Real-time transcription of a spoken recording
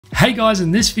Hey guys,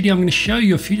 in this video I'm going to show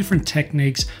you a few different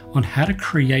techniques on how to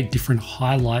create different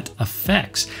highlight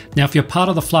effects. Now if you're part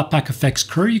of the flatpackfx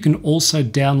crew, you can also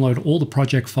download all the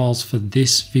project files for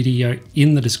this video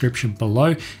in the description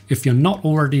below. If you're not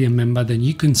already a member, then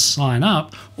you can sign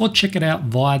up or check it out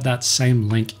via that same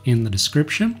link in the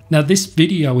description. Now this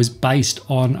video is based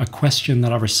on a question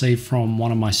that I received from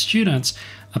one of my students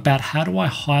about how do I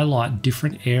highlight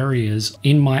different areas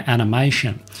in my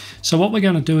animation. So what we're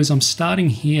going to do is I'm starting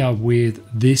here with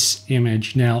this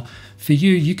image. Now for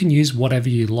you, you can use whatever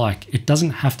you like. It doesn't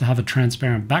have to have a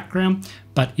transparent background,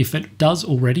 but if it does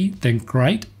already, then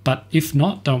great. But if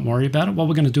not, don't worry about it. What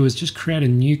we're going to do is just create a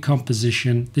new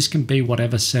composition. This can be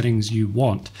whatever settings you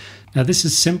want. Now this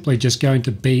is simply just going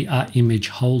to be our image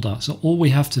holder. So all we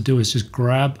have to do is just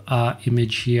grab our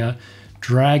image here,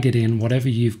 drag it in, whatever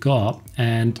you've got,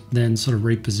 and then sort of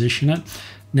reposition it.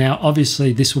 Now,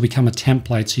 obviously this will become a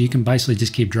template, so you can basically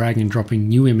just keep dragging and dropping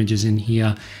new images in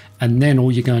here. And then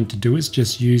all you're going to do is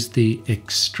just use the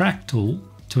extract tool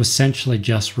to essentially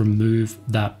just remove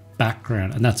that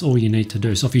background. And that's all you need to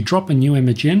do. So if you drop a new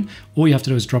image in, all you have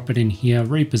to do is drop it in here,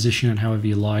 reposition it however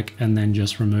you like, and then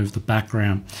just remove the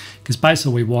background. Because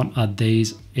basically what we want are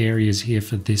these areas here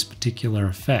for this particular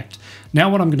effect. Now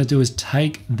what I'm going to do is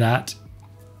take that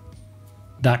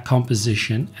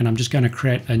composition, and I'm just going to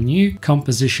create a new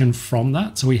composition from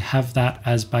that. So we have that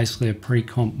as basically a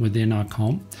pre-comp within our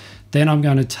comp. Then I'm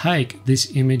going to take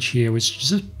this image here, which is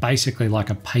just basically like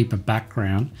a paper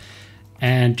background,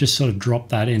 and just sort of drop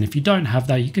that in. If you don't have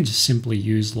that, you can just simply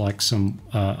use like some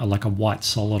like a white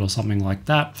solid or something like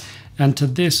that. And to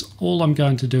this, all I'm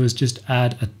going to do is just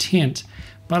add a tint,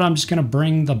 but I'm just going to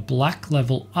bring the black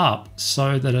level up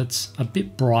so that it's a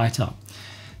bit brighter.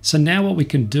 So now what we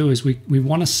can do is we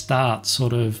want to start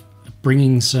sort of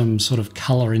bringing some sort of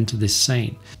color into this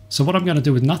scene. So what I'm going to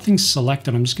do with nothing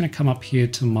selected, I'm just going to come up here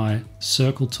to my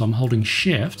circle tool. I'm holding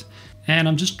shift and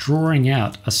I'm just drawing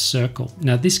out a circle.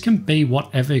 Now this can be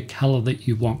whatever color that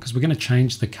you want, because we're going to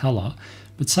change the color.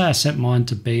 But say I set mine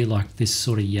to be like this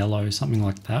sort of yellow, something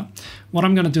like that. What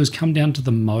I'm going to do is come down to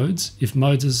the modes. If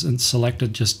modes isn't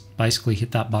selected, just basically hit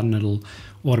that button. It'll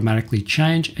automatically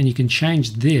change, and you can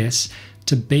change this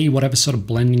to be whatever sort of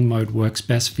blending mode works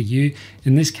best for you.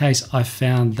 In this case, I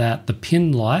found that the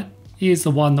pin light is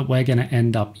the one that we're going to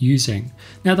end up using.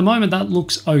 Now at the moment that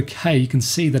looks okay. You can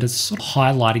see that it's sort of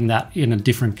highlighting that in a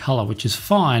different color, which is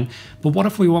fine. But what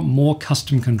if we want more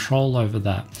custom control over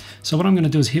that? So what I'm going to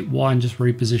do is hit Y and just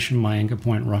reposition my anchor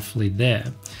point roughly there.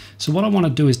 So what I want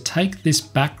to do is take this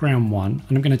background one,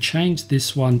 and I'm going to change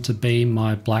this one to be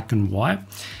my black and white.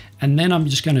 And then I'm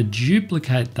just going to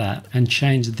duplicate that and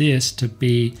change this to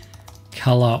be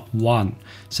color 1.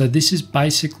 So this is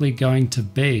basically going to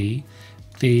be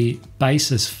the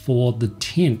basis for the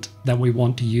tint that we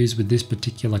want to use with this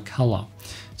particular color.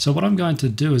 So what I'm going to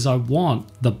do is I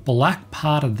want the black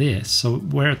part of this, so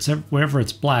wherever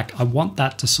it's black, I want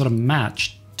that to sort of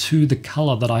match to the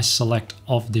color that I select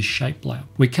of this shape layer.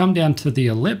 We come down to the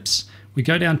ellipse, we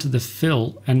go down to the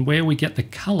fill, and where we get the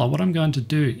color, what I'm going to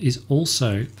do is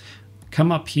also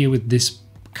come up here with this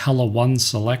color 1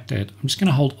 selected. I'm just going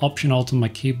to hold Option Alt on my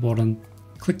keyboard and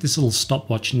click this little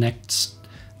stopwatch next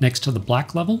to the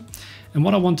black level. And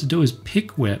what I want to do is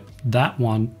pick whip that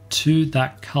one to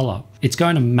that color. It's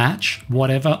going to match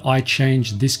whatever I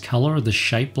change this color of the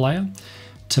shape layer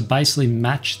to basically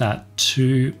match that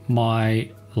to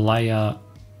my layer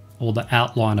or the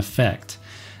outline effect.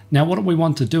 Now what we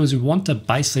want to do is we want to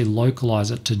basically localize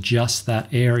it to just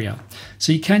that area.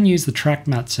 So you can use the track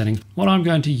matte settings. What I'm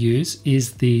going to use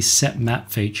is the set map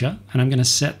feature, and I'm going to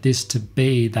set this to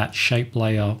be that shape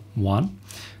layer 1.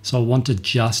 So I want to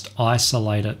just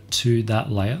isolate it to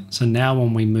that layer. So now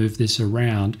when we move this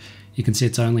around, you can see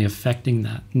it's only affecting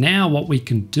that. Now what we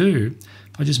can do,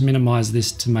 if I just minimize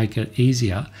this to make it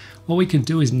easier, what we can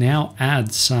do is now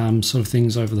add some sort of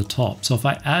things over the top. So if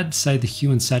I add, say, the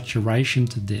hue and saturation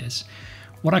to this,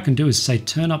 what I can do is say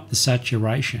turn up the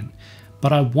saturation,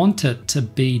 but I want it to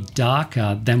be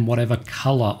darker than whatever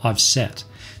color I've set.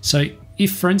 So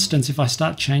if, for instance, if I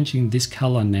start changing this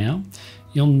color now,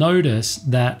 you'll notice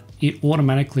that it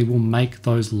automatically will make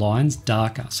those lines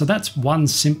darker. So that's one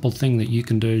simple thing that you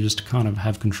can do just to kind of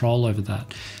have control over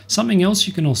that. Something else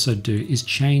you can also do is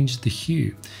change the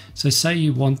hue. So say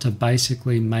you want to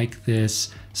basically make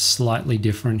this slightly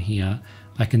different here.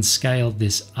 I can scale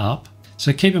this up.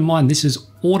 So keep in mind, this is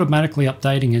automatically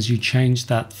updating as you change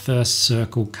that first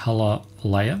circle color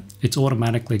layer. It's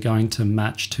automatically going to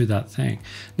match to that thing.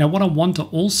 Now what I want to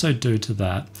also do to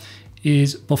that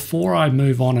is before I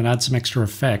move on and add some extra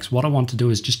effects, what I want to do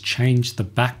is just change the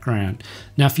background.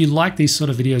 Now, if you like these sort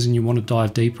of videos and you want to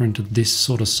dive deeper into this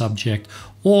sort of subject,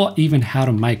 or even how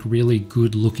to make really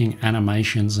good looking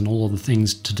animations and all of the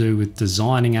things to do with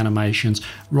designing animations,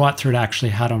 right through to actually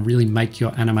how to really make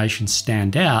your animation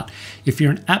stand out. If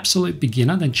you're an absolute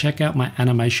beginner, then check out my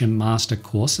Animation Master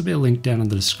course. There'll be a link down in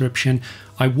the description.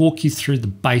 I walk you through the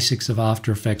basics of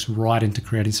After Effects right into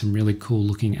creating some really cool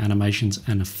looking animations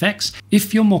and effects.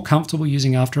 If you're more comfortable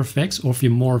using After Effects, or if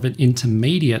you're more of an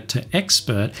intermediate to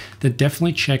expert, then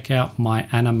definitely check out my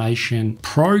Animation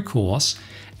Pro course.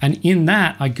 And in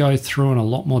that, I go through in a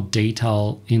lot more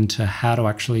detail into how to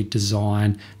actually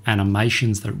design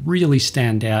animations that really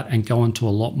stand out, and go into a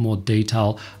lot more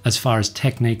detail as far as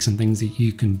techniques and things that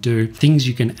you can do, things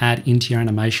you can add into your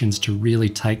animations to really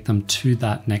take them to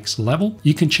that next level.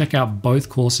 You can check out both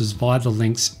courses via the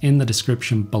links in the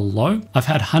description below. I've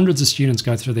had hundreds of students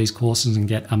go through these courses and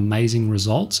get amazing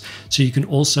results. So you can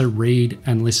also read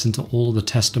and listen to all of the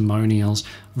testimonials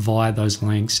via those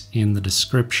links in the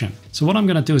description. So what I'm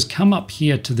going to do is come up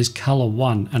here to this color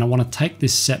 1, and I want to take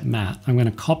this set matte. I'm going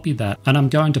to copy that, and I'm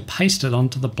going to paste it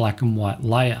onto the black and white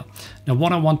layer. Now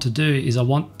what I want to do is I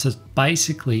want to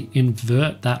basically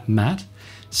invert that matte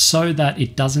so that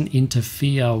it doesn't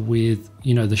interfere with,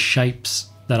 you know, the shapes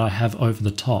that I have over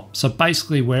the top. So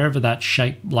basically wherever that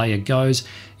shape layer goes,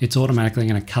 it's automatically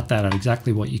going to cut that out,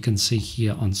 exactly what you can see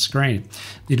here on screen.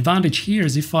 The advantage here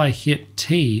is if I hit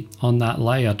T on that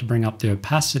layer to bring up the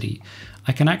opacity,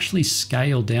 I can actually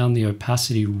scale down the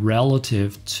opacity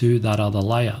relative to that other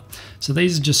layer. So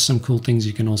these are just some cool things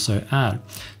you can also add.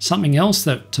 Something else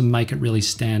that to make it really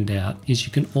stand out is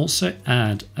you can also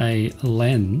add a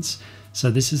lens.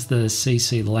 So this is the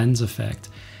CC lens effect.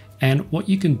 And what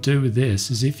you can do with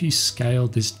this is if you scale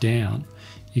this down,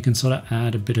 you can sort of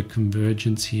add a bit of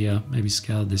convergence here, maybe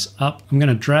scale this up. I'm going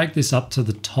to drag this up to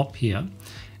the top here.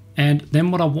 And then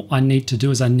what I need to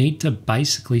do is I need to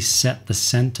basically set the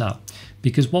center,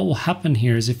 because what will happen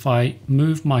here is if I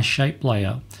move my shape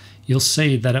layer, you'll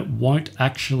see that it won't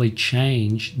actually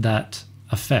change that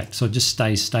effect. So it just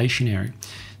stays stationary.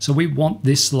 So we want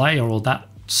this layer, or that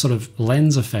sort of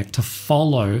lens effect, to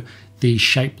follow the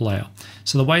shape layer.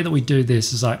 So the way that we do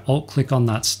this is I alt click on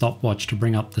that stopwatch to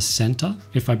bring up the center.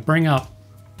 If I bring up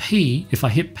P, if I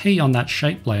hit P on that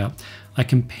shape layer, I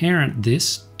can parent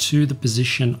this to the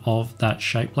position of that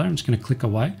shape layer. I'm just going to click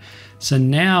away. So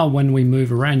now when we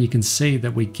move around, you can see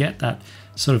that we get that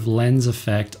sort of lens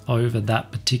effect over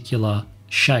that particular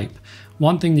shape.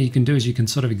 One thing that you can do is you can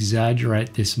sort of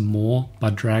exaggerate this more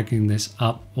by dragging this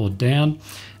up or down,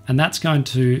 and that's going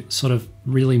to sort of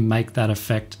really make that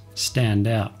effect stand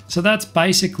out. So that's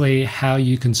basically how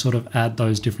you can sort of add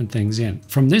those different things in.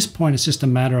 From this point, it's just a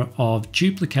matter of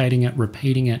duplicating it,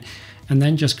 repeating it, and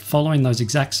then just following those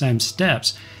exact same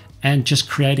steps and just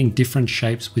creating different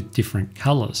shapes with different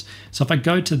colors. So if I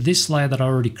go to this layer that I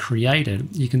already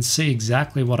created, you can see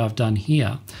exactly what I've done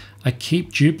here. I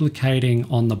keep duplicating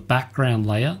on the background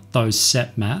layer those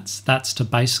set mattes. That's to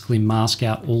basically mask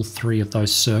out all 3 of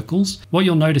those circles. What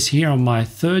you'll notice here on my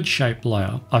third shape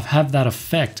layer, I've had that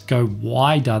effect go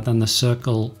wider than the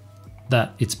circle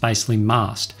that it's basically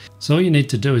masked. So all you need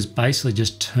to do is basically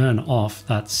just turn off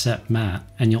that set matte,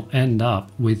 and you'll end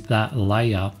up with that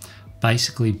layer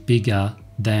basically bigger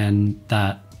than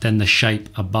the shape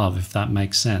above, if that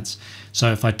makes sense.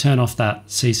 So if I turn off that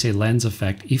CC lens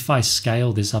effect, if I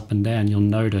scale this up and down, you'll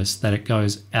notice that it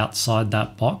goes outside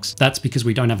that box. That's because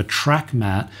we don't have a track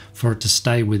matte for it to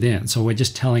stay within. So we're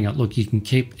just telling it, look, you can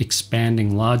keep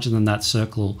expanding larger than that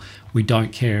circle. We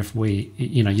don't care if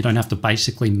you don't have to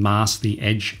basically mask the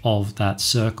edge of that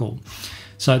circle.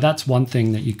 So that's one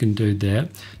thing that you can do there.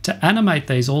 To animate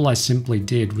these, all I simply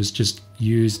did was just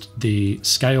used the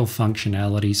scale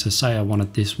functionality. So say I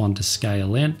wanted this one to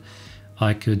scale in,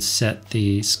 I could set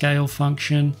the scale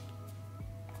function,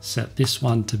 set this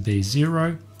one to be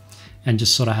 0, and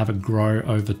just sort of have it grow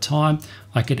over time.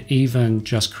 I could even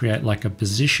just create like a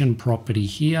position property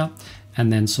here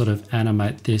and then sort of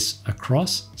animate this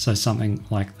across. So something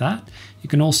like that. You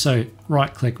can also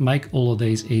right click, make all of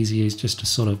these easy just to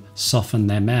sort of soften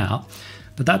them out.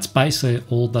 But that's basically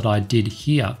all that I did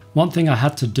here. One thing I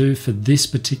had to do for this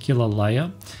particular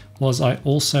layer was I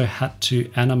also had to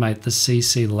animate the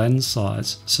CC lens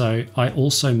size. So I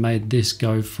also made this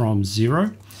go from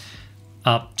 0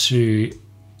 up to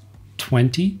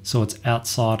 20. So it's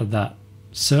outside of that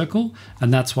circle,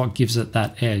 and that's what gives it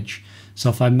that edge. So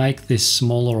if I make this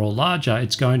smaller or larger,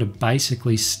 it's going to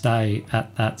basically stay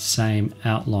at that same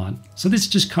outline. So this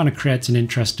just kind of creates an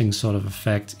interesting sort of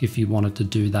effect if you wanted to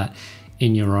do that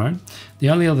in your own. The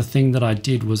only other thing that I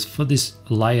did was for this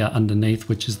layer underneath,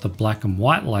 which is the black and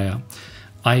white layer,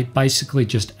 I basically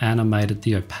just animated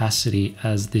the opacity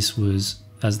as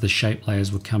the shape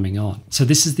layers were coming on. So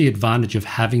this is the advantage of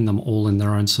having them all in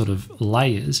their own sort of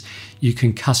layers. You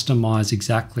can customize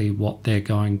exactly what they're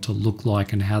going to look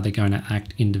like and how they're going to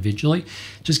act individually.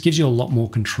 Just gives you a lot more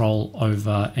control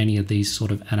over any of these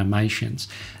sort of animations.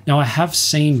 Now, I have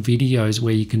seen videos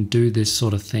where you can do this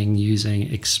sort of thing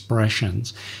using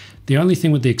expressions. The only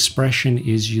thing with the expression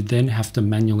is you then have to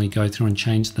manually go through and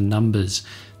change the numbers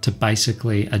to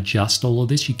basically adjust all of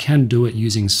this. You can do it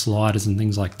using sliders and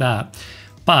things like that.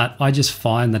 But I just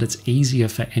find that it's easier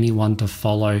for anyone to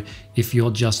follow if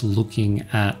you're just looking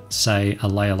at, say, a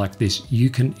layer like this. You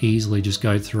can easily just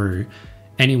go through,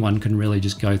 anyone can really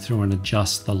just go through and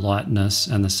adjust the lightness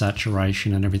and the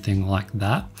saturation and everything like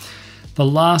that. The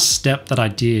last step that I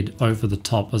did over the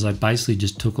top was I basically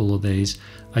just took all of these,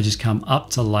 I just come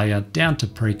up to layer, down to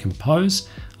pre-compose.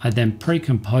 I then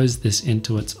pre-compose this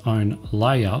into its own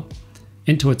layer,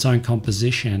 into its own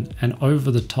composition, and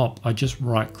over the top, I just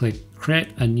right click, create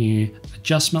a new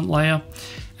adjustment layer.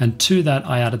 And to that,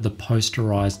 I added the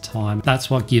posterized time. That's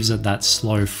what gives it that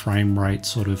slow frame rate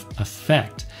sort of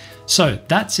effect. So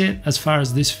that's it as far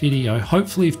as this video.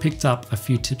 Hopefully you've picked up a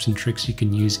few tips and tricks you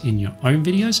can use in your own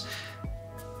videos.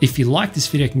 If you like this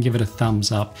video, you can give it a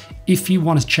thumbs up. If you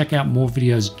want to check out more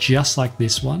videos just like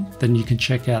this one, then you can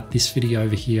check out this video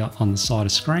over here on the side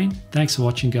of screen. Thanks for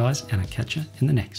watching, guys, and I'll catch you in the next.